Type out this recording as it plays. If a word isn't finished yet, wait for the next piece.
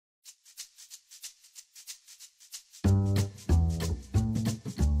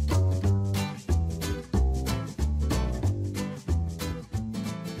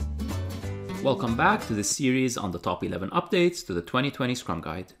Welcome back to this series on the top 11 updates to the 2020 Scrum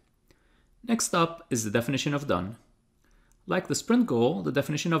Guide. Next up is the definition of done. Like the sprint goal, the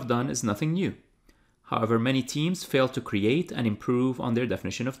definition of done is nothing new. However, many teams fail to create and improve on their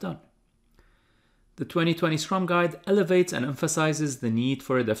definition of done. The 2020 Scrum Guide elevates and emphasizes the need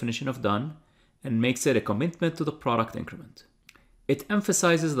for a definition of done and makes it a commitment to the product increment. It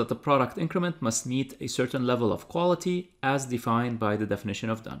emphasizes that the product increment must meet a certain level of quality as defined by the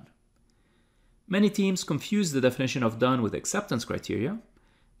definition of done. Many teams confuse the definition of done with acceptance criteria.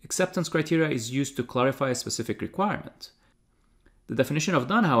 Acceptance criteria is used to clarify a specific requirement. The definition of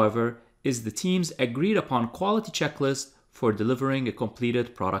done, however, is the team's agreed upon quality checklist for delivering a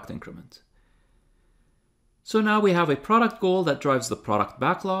completed product increment. So now we have a product goal that drives the product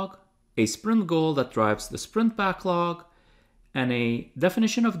backlog, a sprint goal that drives the sprint backlog, and a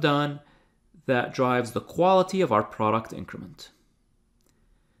definition of done that drives the quality of our product increment.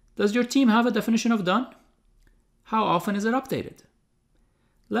 Does your team have a definition of done? How often is it updated?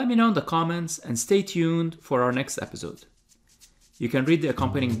 Let me know in the comments and stay tuned for our next episode. You can read the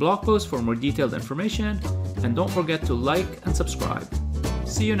accompanying blog post for more detailed information, and don't forget to like and subscribe.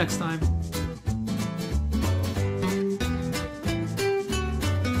 See you next time.